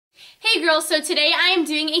Hey girls, so today I am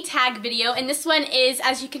doing a tag video, and this one is,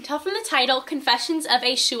 as you can tell from the title, Confessions of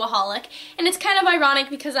a Shoe-A-Holic. And it's kind of ironic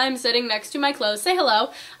because I'm sitting next to my clothes. Say hello.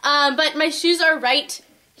 But my shoes are right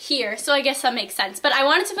here, so I guess that makes sense. But I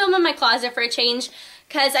wanted to film in my closet for a change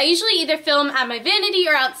because I usually either film at my vanity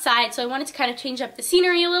or outside, so I wanted to kind of change up the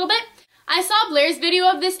scenery a little bit. I saw Blair's video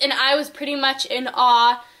of this and I was pretty much in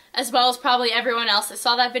awe, as well as probably everyone else that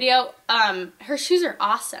saw that video. Her shoes are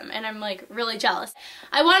awesome and I'm like really jealous.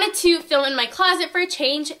 I wanted to film in my closet for a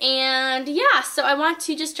change, and yeah, so I want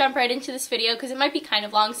to just jump right into this video because it might be kind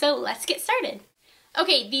of long, so let's get started.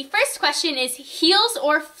 Okay, the first question is heels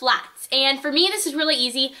or flats, and for me this is really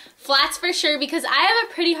easy. Flats for sure, because I have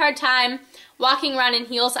a pretty hard time walking around in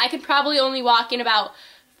heels. I could probably only walk in about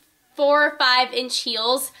 4 or 5 inch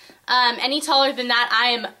heels. Any taller than that, I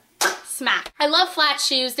am smack. I love flat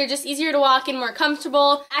shoes. They're just easier to walk in, more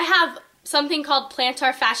comfortable. I have something called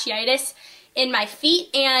plantar fasciitis in my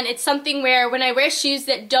feet, and it's something where when I wear shoes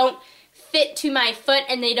that don't fit to my foot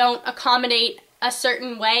and they don't accommodate a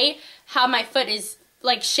certain way how my foot is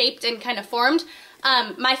like shaped and kind of formed,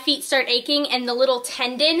 my feet start aching, and the little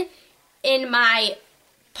tendon in my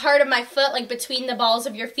part of my foot, like between the balls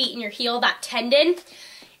of your feet and your heel, that tendon,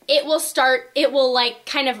 it will like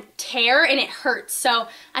kind of tear and it hurts. So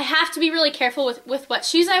I have to be really careful with what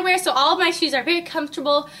shoes I wear. So all of my shoes are very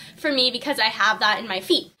comfortable for me because I have that in my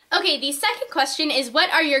feet. Okay, the second question is,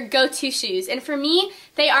 what are your go-to shoes? And for me,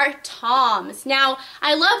 they are Toms. Now,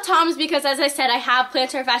 I love Toms because, as I said, I have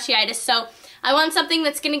plantar fasciitis, so I want something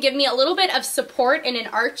that's going to give me a little bit of support and an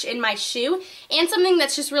arch in my shoe, and something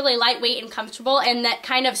that's just really lightweight and comfortable and that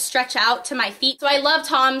kind of stretch out to my feet. So I love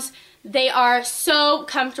Toms. They are so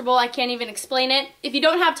comfortable, I can't even explain it. If you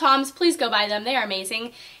don't have Toms, please go buy them. They are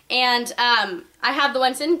amazing. And I have the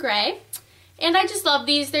ones in gray, and I just love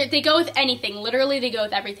these. They go with anything. Literally, they go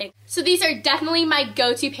with everything. So these are definitely my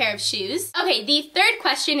go-to pair of shoes. Okay, the third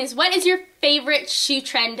question is, what is your favorite shoe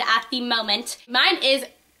trend at the moment? Mine is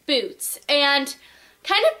boots, and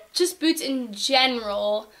kind of just boots in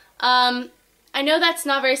general. I know that's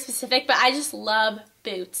not very specific, but I just love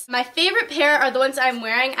boots. My favorite pair are the ones I'm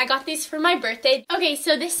wearing. I got these for my birthday. Okay,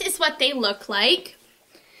 so this is what they look like.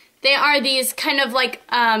 They are these kind of like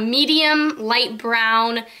medium light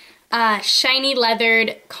brown shiny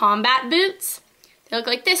leathered combat boots. They look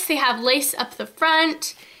like this. They have lace up the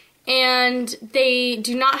front, and they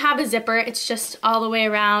do not have a zipper. It's just all the way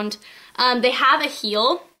around. They have a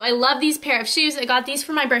heel. I love these pair of shoes. I got these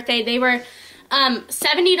for my birthday. They were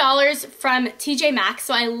 $70 from TJ Maxx,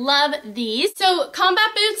 so I love these. So combat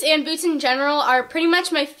boots and boots in general are pretty much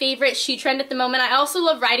my favorite shoe trend at the moment. I also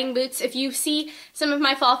love riding boots. If you see some of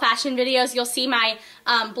my fall fashion videos, you'll see my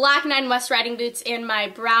black 9 West riding boots and my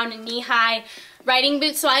brown and knee-high riding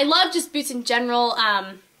boots. So I love just boots in general.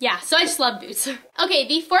 Yeah, so I just love boots. Okay,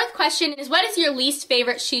 the fourth question is, what is your least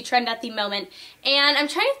favorite shoe trend at the moment? And I'm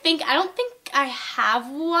trying to think. I don't think I have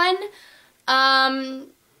one.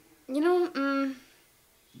 You know,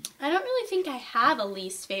 I don't really think I have a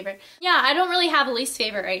least favorite. Yeah, I don't really have a least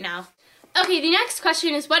favorite right now. Okay, the next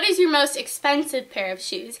question is, what is your most expensive pair of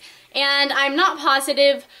shoes? And I'm not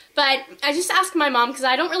positive, but I just asked my mom because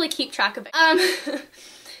I don't really keep track of it.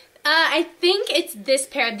 I think it's this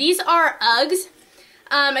pair. These are Uggs.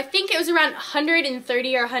 I think it was around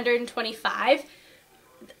 $130 or $125.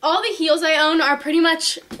 All the heels I own are pretty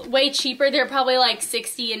much way cheaper. They're probably like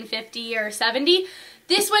 $60 and $50 or $70.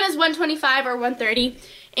 This one is $125 or $130,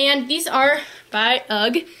 and these are by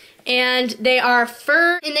UGG, and they are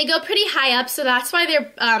fur, and they go pretty high up, so that's why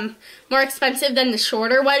they're more expensive than the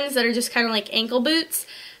shorter ones that are just kind of like ankle boots.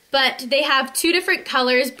 But they have 2 different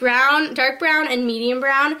colors, brown, dark brown, and medium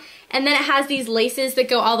brown, and then it has these laces that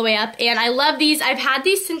go all the way up, and I love these. I've had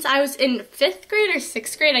these since I was in 5th grade or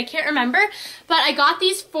 6th grade, I can't remember, but I got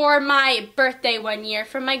these for my birthday one year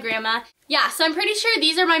from my grandma. Yeah, so I'm pretty sure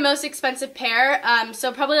these are my most expensive pair,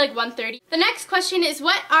 so probably like $130. The next question is,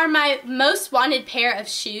 what are my most wanted pair of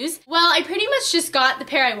shoes? Well, I pretty much just got the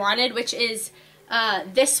pair I wanted, which is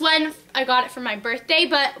this one. I got it for my birthday,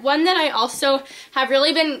 but one that I also have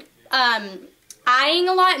really been eyeing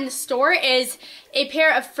a lot in the store is a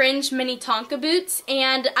pair of fringe mini Tonka boots,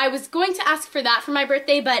 and I was going to ask for that for my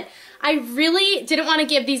birthday, but I really didn't want to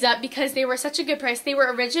give these up because they were such a good price. They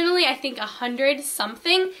were originally, I think, $100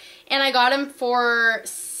 something, and I got them for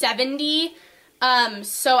 $70,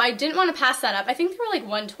 so I didn't want to pass that up. I think they were like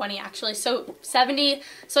 $120 actually, so $70,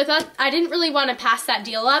 so I thought I didn't really want to pass that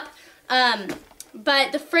deal up.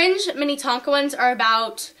 But the fringe mini Tonka ones are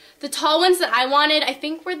about, the tall ones that I wanted, I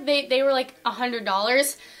think they were like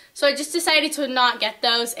 $100, so I just decided to not get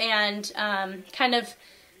those and kind of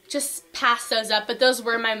just pass those up, but those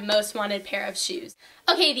were my most wanted pair of shoes.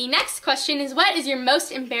 Okay, the next question is, what is your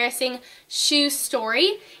most embarrassing shoe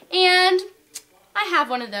story? And I have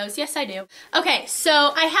one of those. Yes, I do. Okay,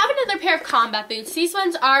 so I have another pair of combat boots. These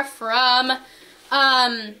ones are from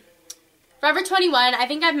Forever 21. I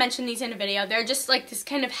think I've mentioned these in a video. They're just like this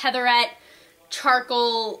kind of heatherette,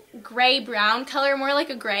 charcoal, gray-brown color, more like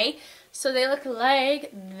a gray. So they look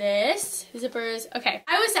like this. Zippers. Okay.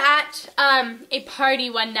 I was at a party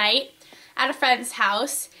one night at a friend's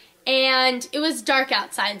house, and it was dark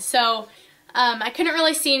outside, so I couldn't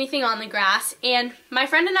really see anything on the grass. And my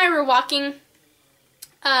friend and I were walking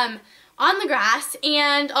on the grass,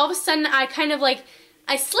 and all of a sudden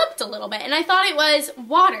I slipped a little bit, and I thought it was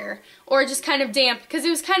water or just kind of damp because it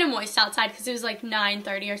was kind of moist outside because it was like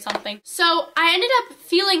 9:30 or something. So I ended up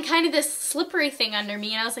feeling kind of this slippery thing under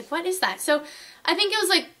me, and I was like, what is that? So I think it was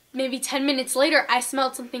like maybe 10 minutes later, I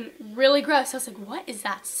smelled something really gross. I was like, what is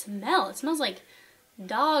that smell? It smells like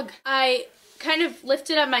dog. I kind of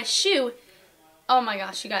lifted up my shoe. Oh my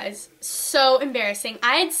gosh, you guys, so embarrassing.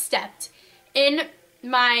 I had stepped in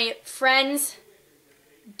my friend's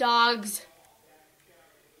dog's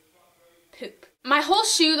poop. My whole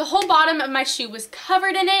shoe, the whole bottom of my shoe was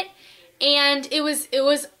covered in it, and it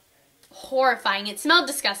was horrifying. It smelled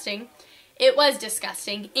disgusting. It was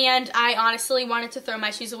disgusting, and I honestly wanted to throw my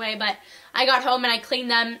shoes away, but I got home and I cleaned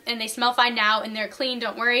them, and they smell fine now, and they're clean,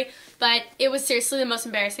 don't worry, but it was seriously the most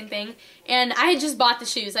embarrassing thing. And I had just bought the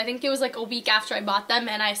shoes. I think it was like a week after I bought them,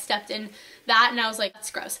 and I stepped in that, and I was like, that's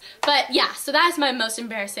gross. But yeah, so that is my most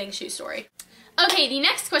embarrassing shoe story. Okay, the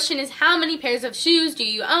next question is, how many pairs of shoes do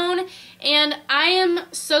you own? And I am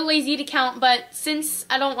so lazy to count, but since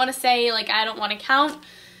I don't want to say, like, I don't want to count,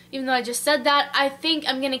 even though I just said that, I think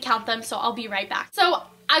I'm going to count them, so I'll be right back. So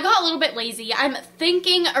I got a little bit lazy. I'm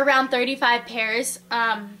thinking around 35 pairs.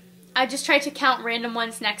 I just tried to count random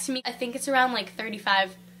ones next to me. I think it's around like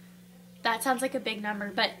 35. That sounds like a big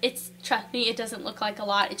number, but trust me, it doesn't look like a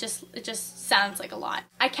lot. It just sounds like a lot.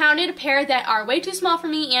 I counted a pair that are way too small for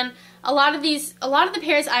me, and a lot of the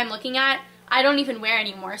pairs I'm looking at, I don't even wear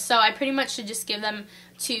anymore. So I pretty much should just give them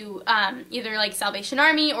to either like Salvation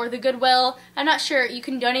Army or the Goodwill. I'm not sure. You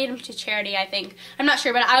can donate them to charity, I think. I'm not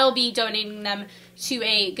sure, but I will be donating them to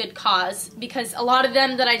a good cause because a lot of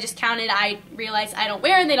them that I just counted, I realized I don't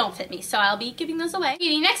wear and they don't fit me. So I'll be giving those away. Okay,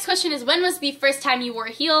 the next question is, when was the first time you wore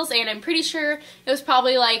heels? And I'm pretty sure it was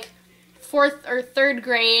probably like 4th or 3rd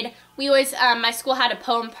grade. We always, my school had a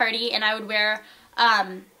poem party, and I would wear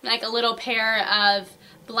like a little pair of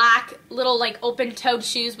black little like open-toed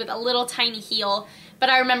shoes with a little tiny heel. But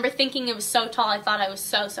I remember thinking it was so tall, I thought I was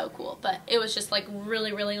so cool. But it was just like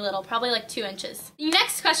really little, probably like 2 inches. The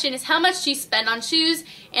next question is, how much do you spend on shoes?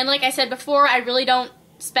 And like I said before, I really don't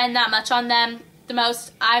spend that much on them. The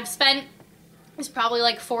most I've spent is probably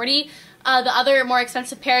like $40. The other more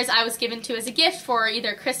expensive pairs I was given to as a gift for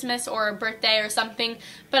either Christmas or a birthday or something,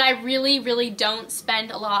 but I really don't spend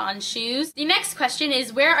a lot on shoes. The next question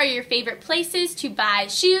is, where are your favorite places to buy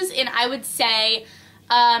shoes? And I would say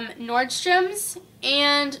Nordstrom's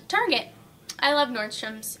and Target. I love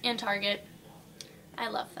Nordstrom's and Target. I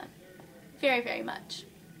love them very much.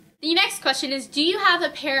 The next question is, do you have a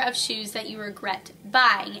pair of shoes that you regret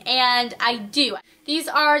buying? And I do. These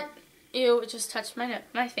are, ew, it just touched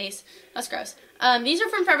my face. That's gross. These are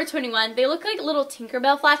from Forever 21. They look like little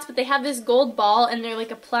Tinkerbell flats, but they have this gold ball, and they're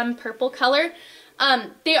like a plum purple color.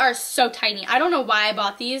 They are so tiny. I don't know why I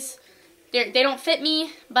bought these. They don't fit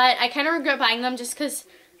me, but I kind of regret buying them just because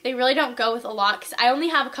they really don't go with a lot, because I only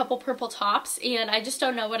have a couple purple tops, and I just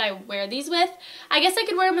don't know what I wear these with. I guess I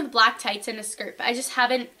could wear them with black tights and a skirt, but I just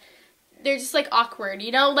haven't. They're just like awkward,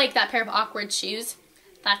 you know, like that pair of awkward shoes.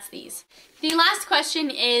 That's these. The last question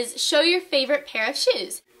is, show your favorite pair of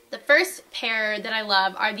shoes. The first pair that I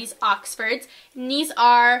love are these Oxfords, and these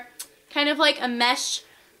are kind of like a mesh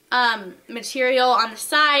material on the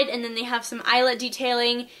side, and then they have some eyelet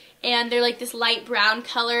detailing, and they're like this light brown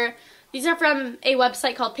color. These are from a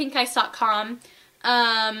website called pinkice.com.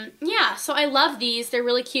 Yeah, so I love these. They're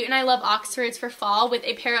really cute, and I love Oxfords for fall with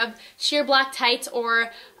a pair of sheer black tights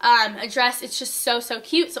or a dress. It's just so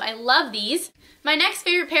cute, so I love these. My next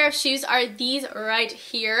favorite pair of shoes are these right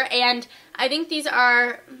here, and I think these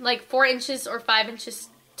are like 4 inches or 5 inches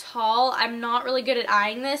tall. I'm not really good at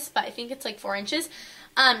eyeing this, but I think it's like 4 inches.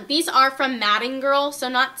 These are from Madden Girl, so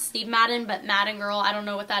not Steve Madden, but Madden Girl. I don't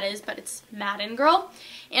know what that is, but it's Madden Girl.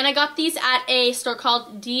 And I got these at a store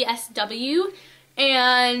called DSW,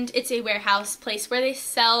 and it's a warehouse place where they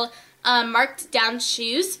sell marked down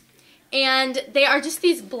shoes. And they are just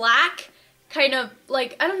these black kind of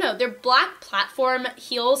like, I don't know, they're black platform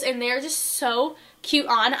heels, and they're just so cute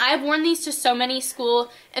on. I've worn these to so many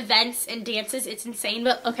school events and dances. It's insane.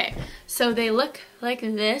 But okay, so they look like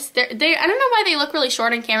this. I don't know why they look really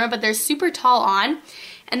short on camera, but they're super tall on.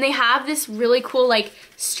 And they have this really cool like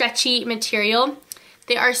stretchy material.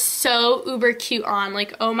 They are so uber cute on.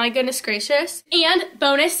 Like, oh my goodness gracious. And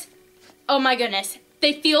bonus, oh my goodness,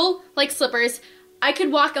 they feel like slippers. I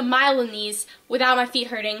could walk a mile in these without my feet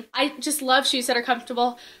hurting. I just love shoes that are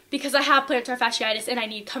comfortable because I have plantar fasciitis and I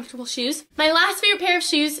need comfortable shoes. My last favorite pair of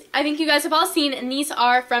shoes, I think you guys have all seen, and these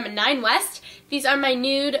are from 9 West. These are my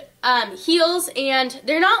nude heels, and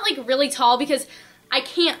they're not like really tall because I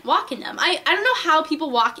can't walk in them. I don't know how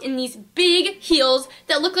people walk in these big heels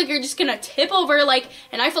that look like you're just gonna tip over like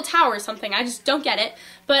an Eiffel Tower or something. I just don't get it.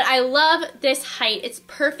 But I love this height. It's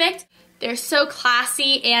perfect. They're so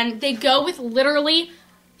classy, and they go with literally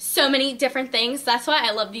so many different things. That's why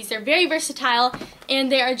I love these. They're very versatile,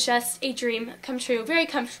 and they are just a dream come true. Very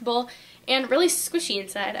comfortable and really squishy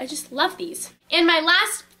inside. I just love these. And my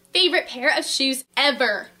last favorite pair of shoes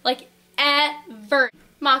ever, like ever,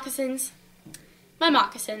 moccasins. My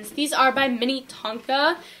moccasins. These are by Mini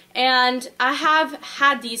Tonka, and I have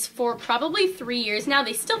had these for probably 3 years now.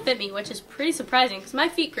 They still fit me, which is pretty surprising because my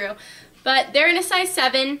feet grew. But they're in a size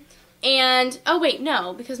 7. And, oh wait,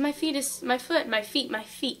 no, because my foot is still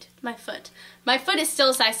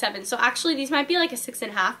a size 7, so actually these might be like a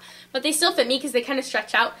 6.5, but they still fit me because they kind of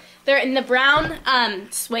stretch out. They're in the brown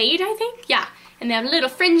suede, I think, yeah, and they have little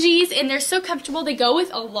fringes, and they're so comfortable. They go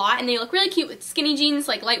with a lot, and they look really cute with skinny jeans,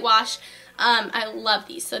 like light wash. I love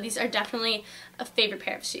these, so these are definitely a favorite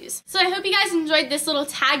pair of shoes. So I hope you guys enjoyed this little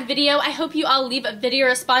tag video. I hope you all leave a video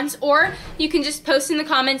response, or you can just post in the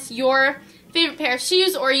comments your favorite pair of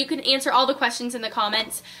shoes, or you can answer all the questions in the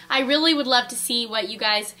comments. I really would love to see what you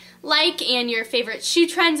guys like and your favorite shoe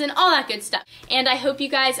trends and all that good stuff. And I hope you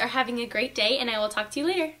guys are having a great day, and I will talk to you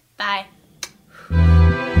later. Bye.